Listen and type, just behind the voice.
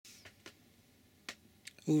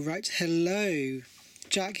Alright, hello,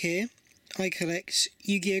 Jack here. I collect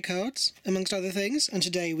Yu-Gi-Oh cards, amongst other things, and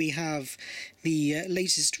today we have the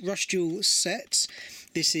latest Rush Duel set.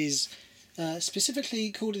 This is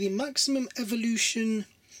specifically called the Maximum Ultra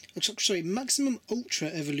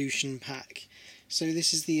Evolution pack. So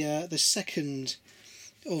this is the second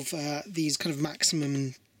of these kind of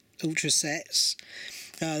Maximum Ultra sets.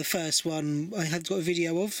 The first one I have got a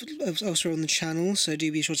video of, also on the channel, so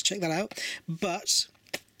do be sure to check that out. But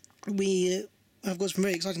I've got some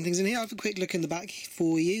very exciting things in here. I'll have a quick look in the back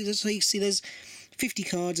for you. So you can see there's 50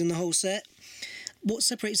 cards in the whole set. What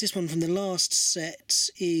separates this one from the last set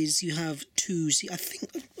is you have two. I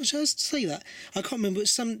think, should I say that? I can't remember.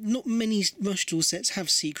 Not many Rush Duel sets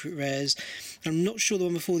have secret rares. I'm not sure the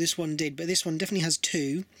one before this one did, but this one definitely has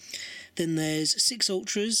two. Then there's 6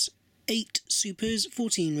 ultras, 8 supers,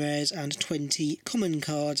 14 rares, and 20 common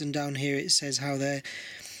cards. And down here it says how they're.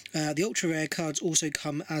 The ultra rare cards also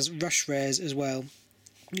come as rush rares as well.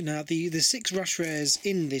 Now the 6 rush rares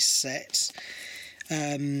in this set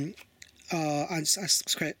are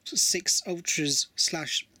 6 ultras /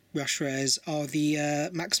 rush rares are the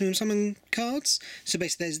maximum summon cards. So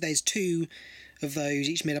basically there's 2 of those,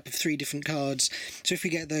 each made up of 3 different cards. So if we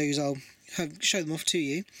get those, I'll show them off to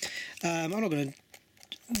you. I'm not going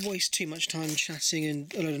to waste too much time chatting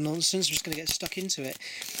and a load of nonsense. I'm just going to get stuck into it.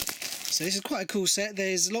 So this is quite a cool set.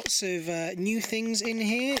 There's lots of new things in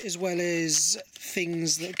here, as well as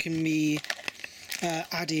things that can be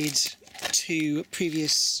added to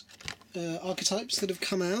previous archetypes that have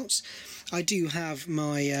come out. I do have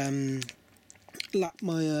my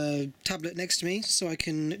tablet next to me, so I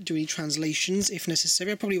can do any translations if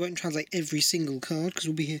necessary. I probably won't translate every single card, because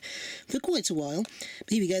we'll be here for quite a while. But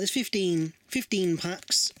here we go, there's 15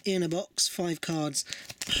 packs in a box, 5 cards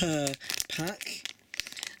per pack.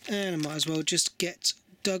 And I might as well just get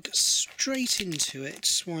dug straight into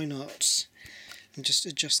it. Why not? And just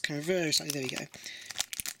adjust camera very slightly. There we go.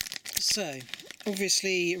 So,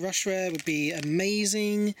 obviously, Rush Rare would be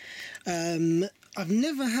amazing. I've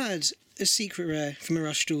never had a secret rare from a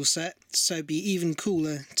Rush Duel set, so it'd be even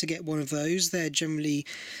cooler to get one of those. They're generally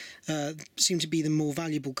seem to be the more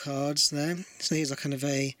valuable cards there. So here's a kind of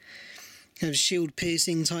shield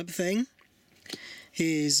piercing type thing.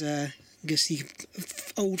 Here's I guess the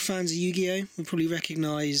old fans of Yu-Gi-Oh will probably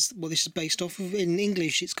recognise what this is based off of. In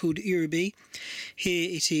English it's called Urubi. Here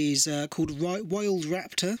it is called Wild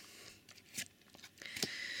Raptor.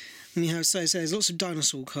 And you have, so there's lots of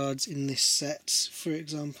dinosaur cards in this set, for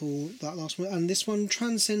example, that last one, and this one,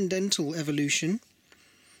 Transcendental Evolution.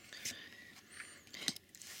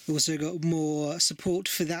 Also got more support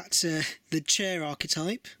for that, the chair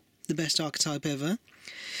archetype, the best archetype ever.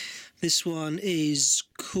 This one is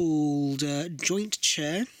called Joint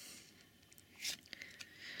Chair.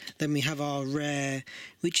 Then we have our rare,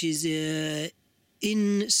 which is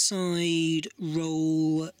Inside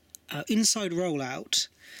Rollout.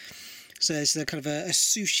 So it's kind of a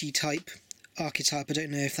sushi type archetype. I don't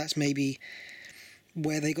know if that's maybe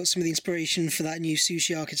where they got some of the inspiration for that new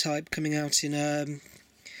sushi archetype coming out in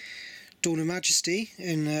Dawn of Majesty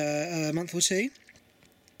in a month or two.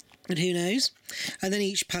 And who knows? And then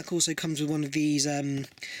each pack also comes with one of these, I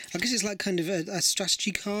guess it's like kind of a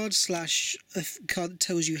strategy card / a card that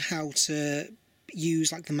tells you how to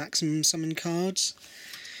use like the maximum summon cards.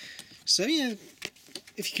 So yeah,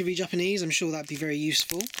 if you can read Japanese, I'm sure that'd be very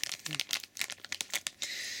useful.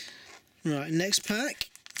 Right, next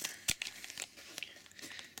pack.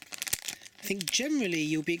 I think generally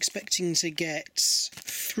you'll be expecting to get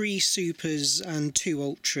 3 supers and 2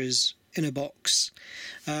 ultras in a box,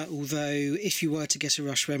 although if you were to get a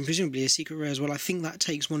rush rare and presumably a secret rare as well, I think that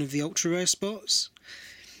takes one of the ultra rare spots.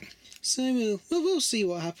 So we'll see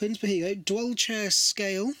what happens. But here you go, Dual Chair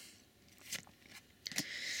Scale.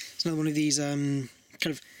 It's another one of these kind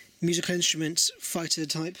of musical instruments fighter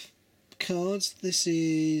type cards. This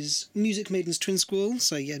is Music Maiden's Twin Squall.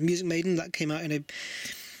 So yeah, Music Maiden, that came out in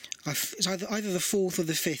it's either the 4th or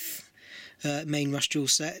the 5th main Rush Duel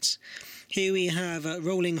set. Here we have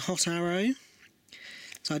Rolling Hot Arrow.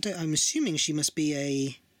 So I'm assuming she must be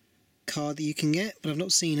a card that you can get, but I've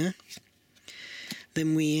not seen her.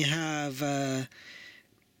 Then we have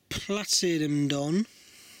Platinum Dawn.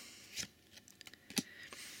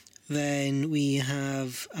 Then we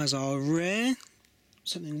have, as our rare,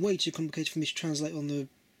 something way too complicated for me to translate off the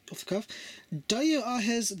cuff, Dayo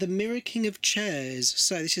Ahe's The Mirror King of Chairs.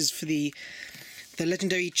 So this is for the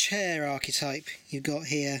legendary chair archetype you've got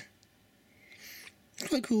here.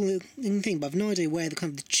 Quite cool thing, but I've no idea where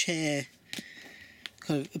the chair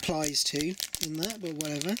kind of applies to in that, but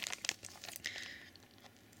whatever.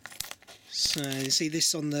 So you see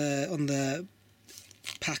this on the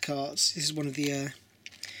pack arts. This is one of the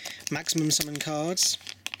maximum summon cards.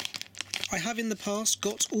 I have in the past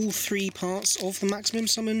got all 3 parts of the maximum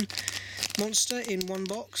summon monster in one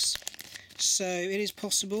box, so it is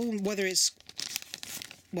possible. Whether it's,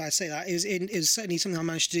 well, I say that it was certainly something I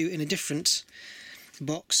managed to do in a different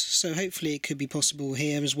box, so hopefully it could be possible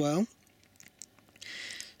here as well.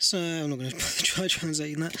 So I'm not going to try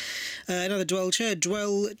translating that. Another duel chair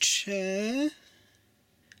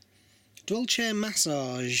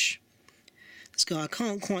massage. This guy, I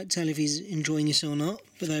can't quite tell if he's enjoying it or not,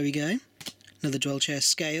 but there we go. Another duel chair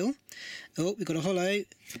scale. Oh, we've got a holo.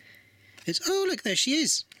 Oh, look, there she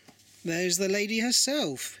is. There's the lady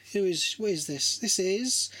herself. What is this? This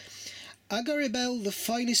is Agaribel, the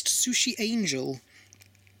finest sushi angel.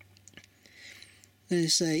 They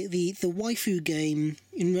say the waifu game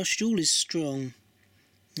in Rush Duel is strong.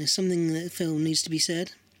 There's something that the film needs to be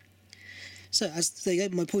said. So, as they go,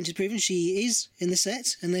 my point is proven. She is in the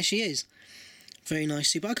set, and there she is. Very nice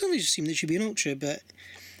super. I can't really assume that she'd be an ultra, but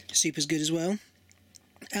super's good as well.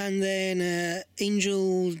 And then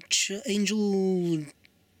Angel Judge.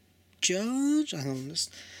 Hang on,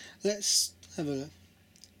 let's have a look.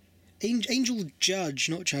 Angel Judge,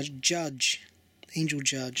 not Judge. Judge. Angel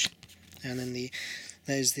Judge. And then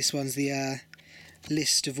this one's the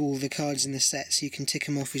list of all the cards in the set, so you can tick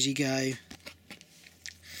them off as you go.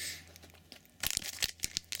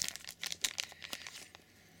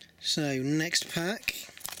 So, next pack.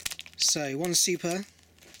 So, 1 super.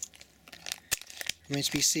 Remains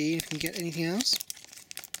to be seen if we can get anything else.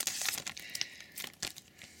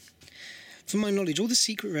 From my knowledge, all the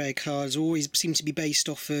secret rare cards always seem to be based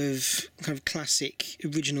off of kind of classic,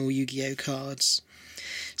 original Yu-Gi-Oh cards.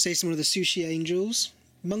 So, it's one of the Sushi Angels.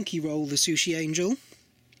 Monkey Roll, the Sushi Angel.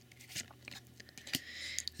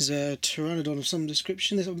 There's a Pteranodon of some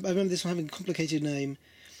description. I remember this one having a complicated name.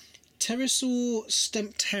 Pterosaur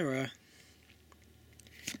Stemptera.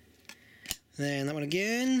 Then that one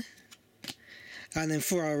again. And then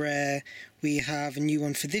for our rare, we have a new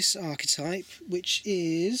one for this archetype, which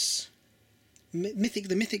is the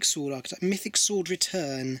Mythic Sword archetype, Mythic Sword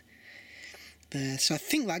Return. There. So I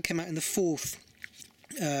think that came out in the 4th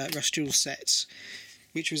Rush Duel set,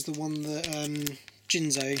 which was the one that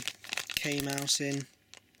Jinzo came out in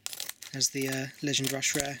as the Legend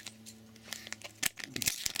Rush rare.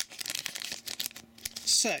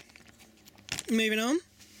 So, moving on,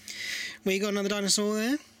 we got another dinosaur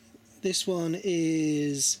there. This one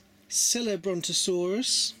is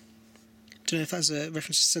Celebrontosaurus. Don't know if that's a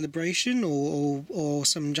reference to celebration or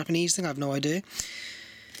some Japanese thing, I have no idea.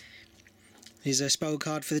 Here's a spell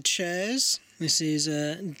card for the chairs. This is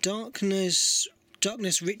Darkness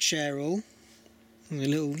Rich Errol. A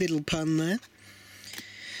little pun there.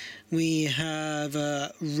 We have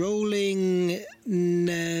Rolling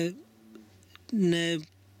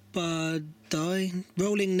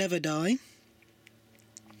Never Die.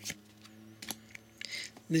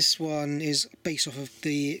 This one is based off of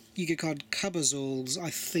the Yu-Gi-Oh card Cabazals, I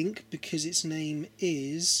think, because its name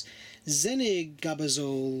is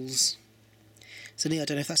Zenigabazals. So I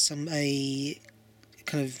don't know if that's a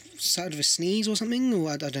kind of sound of a sneeze or something, or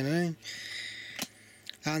I don't know.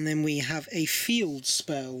 And then we have a field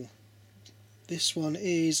spell. This one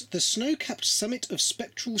is the Snow-Capped Summit of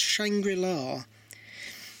Spectral Shangri-La.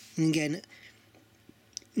 And again,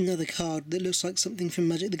 another card that looks like something from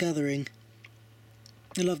Magic the Gathering.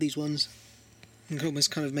 I love these ones. You can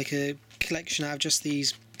almost kind of make a collection out of just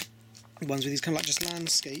these ones with these kind of like just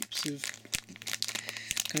landscapes of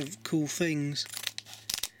kind of cool things.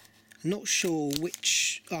 I'm not sure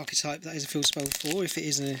which archetype that is a field spell for, if it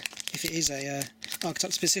is a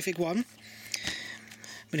archetype specific one,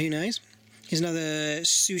 but who knows. Here's another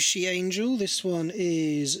Sushi Angel. This one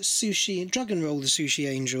is Dragon Roll, the Sushi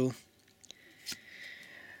Angel.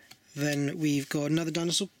 Then we've got another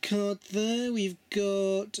dinosaur card there. We've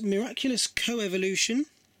got Miraculous Coevolution.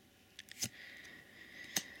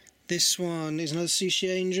 This one is another Sushi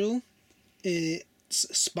Angel. It's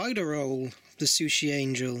Spider Roll, the Sushi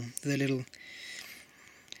Angel. The little,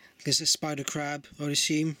 I guess a spider crab, I would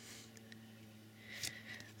assume.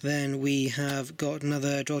 Then we have got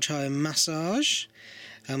another Drolchire Massage.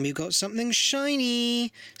 And we've got something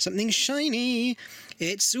shiny. Something shiny.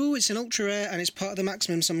 It's an ultra rare and it's part of the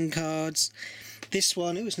maximum summon cards. This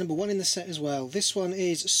one, it's number 1 in the set as well. This one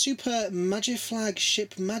is Super Magiflag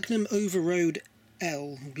Ship Magnum Overroad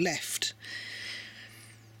L left.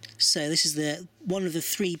 So this is one of the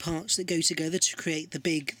 3 parts that go together to create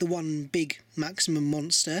the one big maximum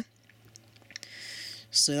monster.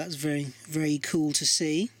 So that's very, very cool to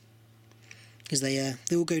see, because they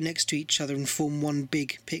all go next to each other and form one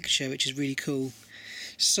big picture, which is really cool.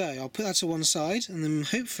 So I'll put that to one side, and then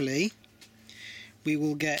hopefully we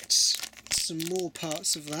will get some more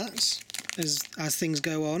parts of that as things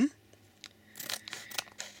go on.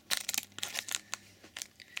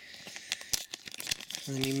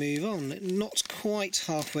 And then we move on. Not quite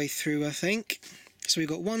halfway through, I think. So we've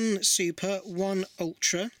got one Super, one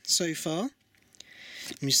Ultra so far.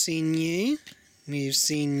 We've seen you. We've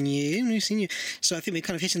seen you. We've seen you. So I think we're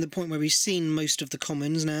kind of hitting the point where we've seen most of the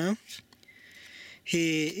commons now.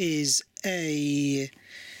 Here is a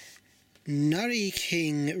Nari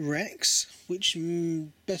King Rex, which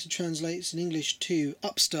better translates in English to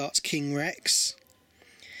Upstart King Rex.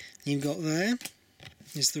 You've got there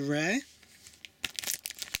is the rare.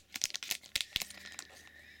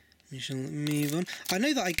 We shall move on. I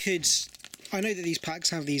know that these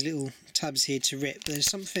packs have these little tabs here to rip, but there's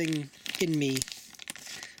something in me,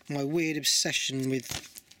 my weird obsession with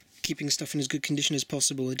keeping stuff in as good condition as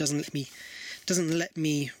possible. It doesn't let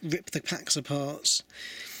me rip the packs apart.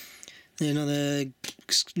 Another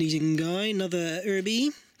sneezing guy, another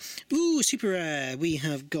Irby. Ooh, super rare. We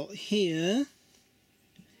have got here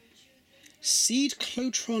Seed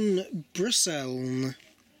Clotron Bruseln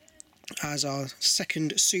as our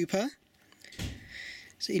second super.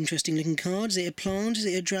 It's an interesting looking card. Is it a plant? Is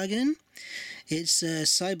it a dragon? It's a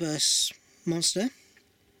Cyburst monster.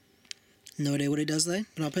 No idea what it does though,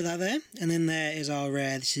 but I'll put that there. And then there is our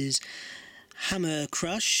rare. This is Hammer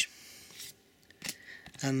Crush.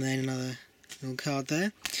 And then another little card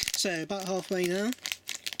there. So about halfway now.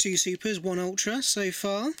 2 supers, 1 ultra so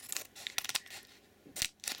far.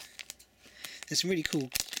 There's some really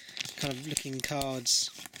cool kind of looking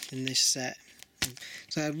cards in this set.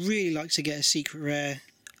 So I'd really like to get a secret rare.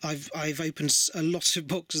 I've opened a lot of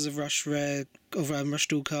boxes of Rush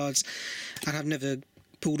Duel cards and I've never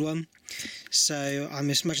pulled one. So I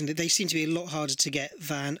must imagine that they seem to be a lot harder to get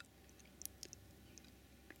than...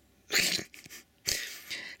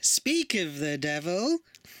 Speak of the devil,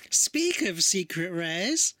 speak of secret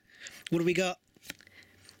rares, what do we got?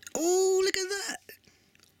 Oh, look at that!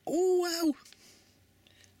 Oh, wow!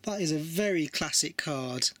 That is a very classic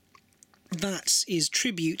card. That is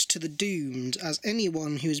tribute to the Doomed, as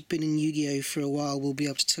anyone who has been in Yu-Gi-Oh for a while will be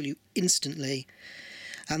able to tell you instantly.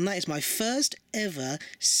 And that is my first ever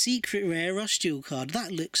secret rare Rush Duel card.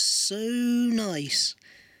 That looks so nice.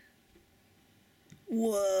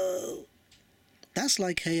 Whoa! That's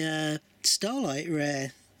like a Starlight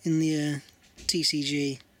rare in the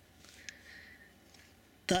TCG.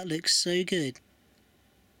 That looks so good.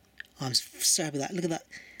 I'm so happy with that. Look at that.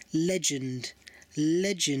 Legend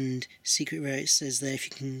secret rare it says there, if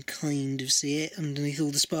you can kind of see it underneath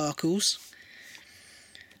all the sparkles.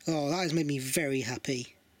 Oh, that has made me very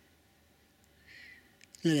happy.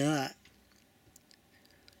 Look at that.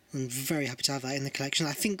 I'm very happy to have that in the collection.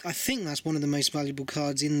 I think that's one of the most valuable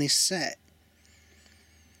cards in this set.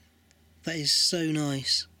 That is so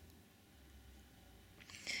nice.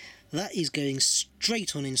 That is going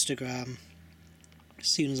straight on Instagram as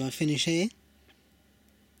soon as I finish here.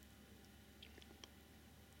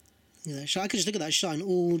 I could just look at that shine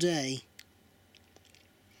all day.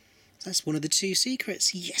 That's one of the 2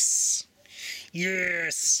 secrets. Yes!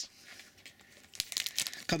 Yes!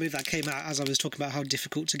 Can't believe that came out as I was talking about how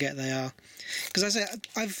difficult to get they are. Because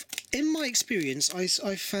in my experience,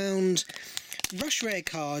 I found Rush Rare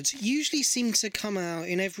cards usually seem to come out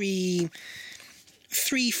in every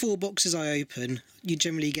 3-4 boxes I open. You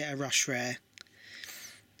generally get a Rush Rare.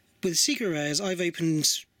 With Secret Rares, I've opened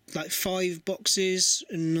like 5 boxes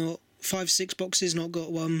and not 5-6 boxes, not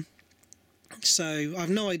got one. So I've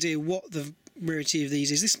no idea what the rarity of these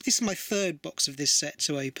is. This is my 3rd box of this set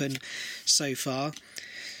to open so far.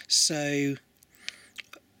 So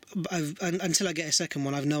until I get a second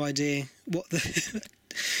one, I've no idea what the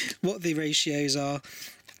what the ratios are.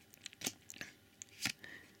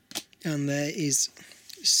 And there is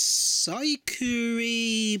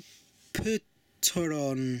Psycryptron,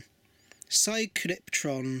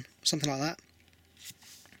 something like that.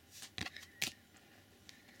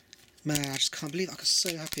 Man, I just can't believe it. I'm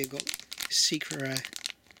so happy I've got secret rare.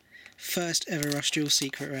 First ever Rush Duel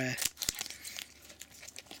secret rare.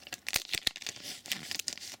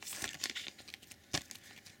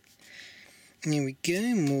 Here we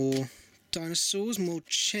go, more dinosaurs, more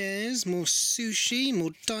chairs, more sushi,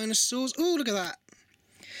 more dinosaurs. Oh, look at that!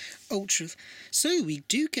 Ultra. So we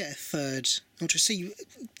do get a 3rd Ultra. So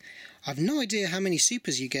I've no idea how many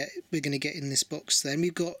supers we're going to get in this box then.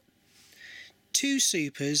 We've got 2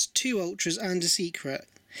 supers, 2 ultras and a secret.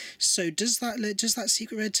 So does that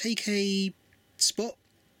secret rare take a spot?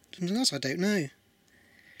 Something else I don't know.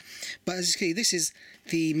 But as you see, this is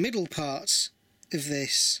the middle part of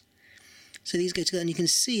this. So these go together, and you can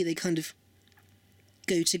see they kind of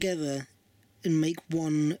go together and make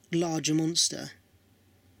one larger monster.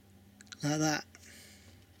 Like that.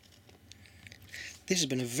 This has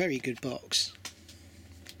been a very good box.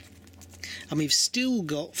 And we've still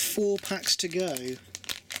got 4 packs to go.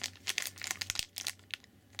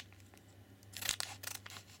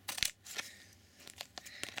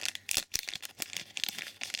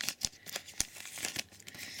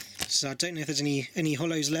 So I don't know if there's any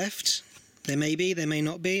hollows left. There may be, there may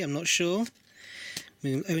not be, I'm not sure.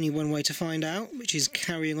 Only one way to find out, which is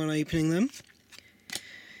carrying on opening them.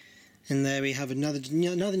 And there we have another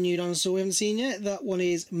new dinosaur we haven't seen yet. That one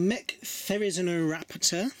is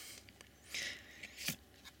Mechtherizoraptor.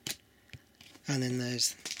 And then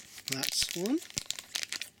there's that one.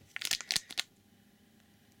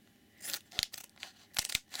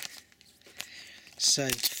 So,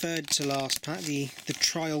 third to last pack, the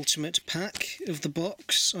tri-ultimate pack of the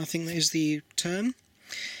box, I think that is the term.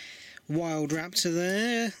 Wild Raptor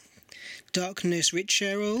there, Darkness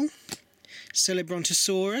Richeryl,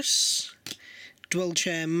 Celebrontosaurus, Dwell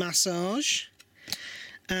Chair Massage,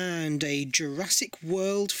 and a Jurassic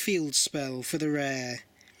World Field Spell for the rare.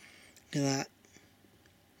 Look at that.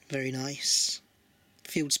 Very nice.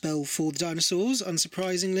 Field spell for the dinosaurs,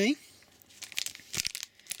 unsurprisingly.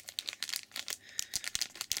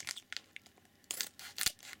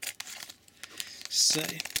 So,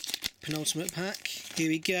 penultimate pack, here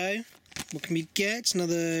we go. What can we get?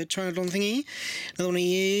 Another Pteranodon thingy. Another one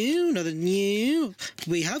new, another new.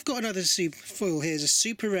 We have got another super foil here, it's a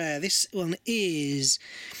super rare. This one is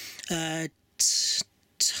Turnback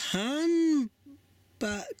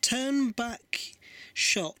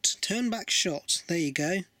Shot. There you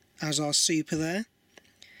go, as our super there.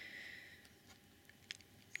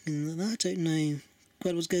 And I don't know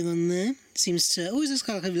quite what's going on there. Seems to always just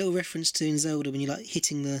kind of have a little reference to in Zelda when you're like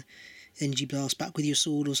hitting the energy blast back with your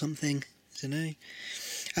sword or something. I don't know.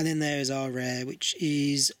 And then there is our rare, which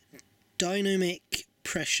is Dynamic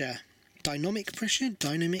Pressure. Dynamic Pressure?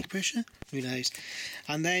 Who knows?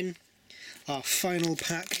 And then our final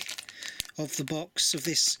pack of the box, of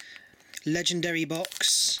this legendary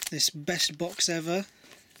box, this best box ever.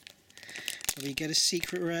 So we get a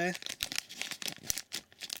secret rare.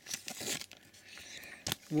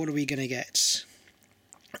 What are we going to get?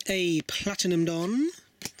 A Platinum Don.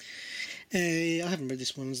 I haven't read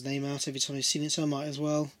this one's name out every time I've seen it, so I might as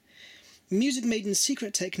well. Music Maiden's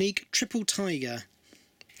Secret Technique, Triple Tiger.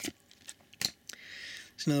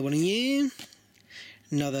 There's another one in you.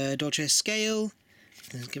 Another Dodger Scale.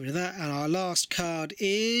 Let's get rid of that. And our last card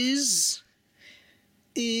is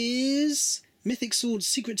Mythic Sword's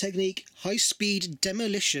Secret Technique, High Speed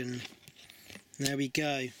Demolition. There we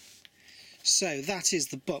go. So that is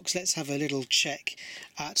the box. Let's have a little check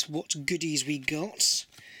at what goodies we got.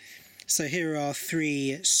 So here are our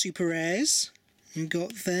 3 super rares we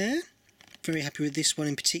got there. Very happy with this one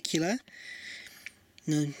in particular.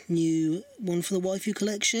 No new one for the waifu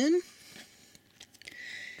collection.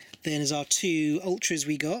 Then as our 2 ultras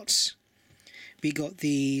we got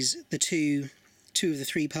these, the two of the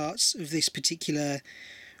 3 parts of this particular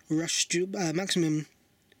Maximum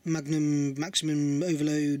Overload,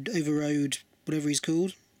 whatever he's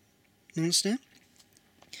called, monster.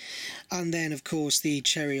 And then, of course, the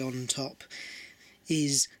cherry on top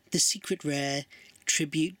is the secret rare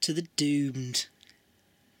Tribute to the Doomed.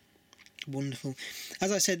 Wonderful.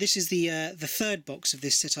 As I said, this is the third box of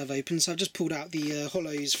this set I've opened, so I've just pulled out the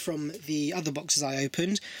hollows from the other boxes I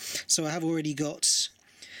opened. So I have already got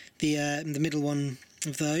the middle one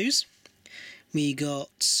of those. We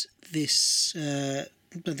got this the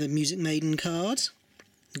Music Maiden card.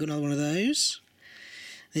 We've got another one of those.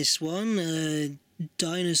 This one,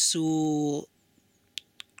 Dinosaur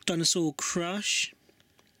Crush.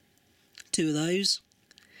 2 of those.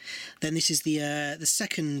 Then this is the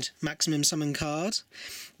second Maximum Summon card,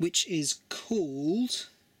 which is called,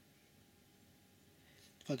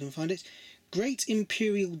 if I can find it, Great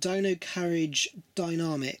Imperial Dino Carriage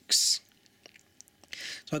Dynamics.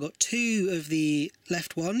 So I got 2 of the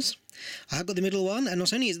left ones. I have got the middle one, and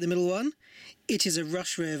not only is it the middle one, it is a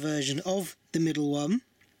Rush Rare version of the middle one,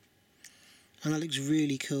 and that looks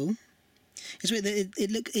really cool. It's weird.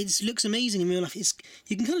 It looks amazing in real life.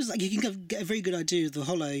 You can kind of get a very good idea of the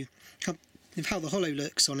hollow, of how the hollow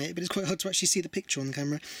looks on it, but it's quite hard to actually see the picture on the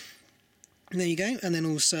camera. And there you go. And then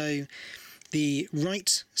also the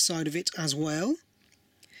right side of it as well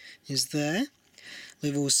is there.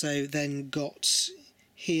 We've also then got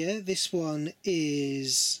here. This one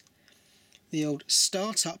is the old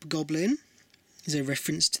Startup Goblin. Is a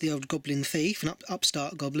reference to the old Goblin Thief, an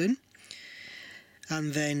upstart Goblin.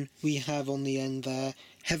 And then we have on the end there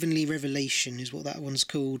Heavenly Revelation is what that one's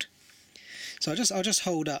called. So I'll just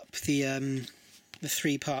hold up the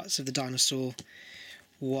 3 parts of the dinosaur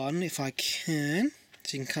one if I can,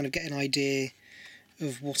 so you can kind of get an idea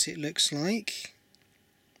of what it looks like.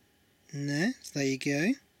 There you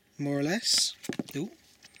go, more or less. Ooh.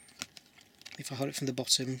 If I hold it from the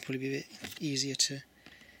bottom, probably be a bit easier to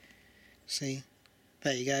see.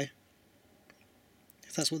 There you go.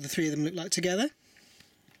 That's what the 3 of them look like together.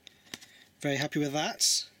 Very happy with that.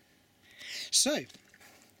 So, I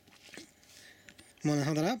want to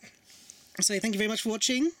hold that up. So thank you very much for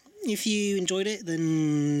watching. If you enjoyed it,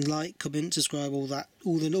 then like, comment, subscribe, all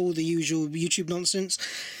the usual YouTube nonsense.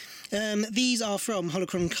 These are from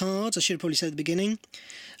Holocron Cards. I should have probably said at the beginning.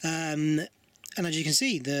 And as you can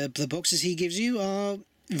see, the boxes he gives you are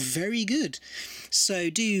very good. So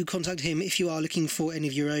do contact him if you are looking for any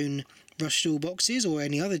of your own Rush Duel boxes or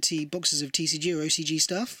any other boxes of TCG or OCG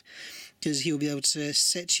stuff, because he'll be able to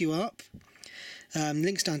set you up.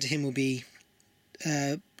 Links down to him will be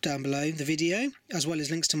down below the video, as well as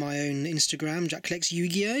links to my own Instagram, Jack Collects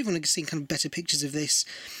Yugioh. If you want to see kind of better pictures of this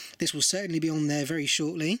will certainly be on there very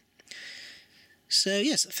shortly. So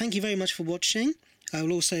yes, thank you very much for watching. I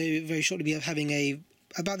will also very shortly be having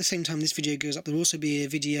about the same time this video goes up, there will also be a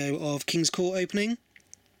video of King's Court opening.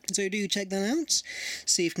 So do check that out.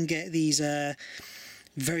 See if you can get these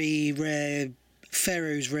very rare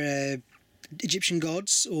Pharaoh's rare Egyptian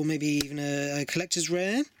gods, or maybe even a collector's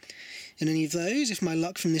rare in any of those. If my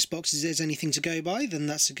luck from this box is anything to go by, then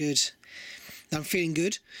that's a good... I'm feeling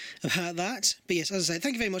good about that. But yes, as I say,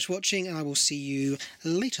 thank you very much for watching, and I will see you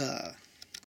later.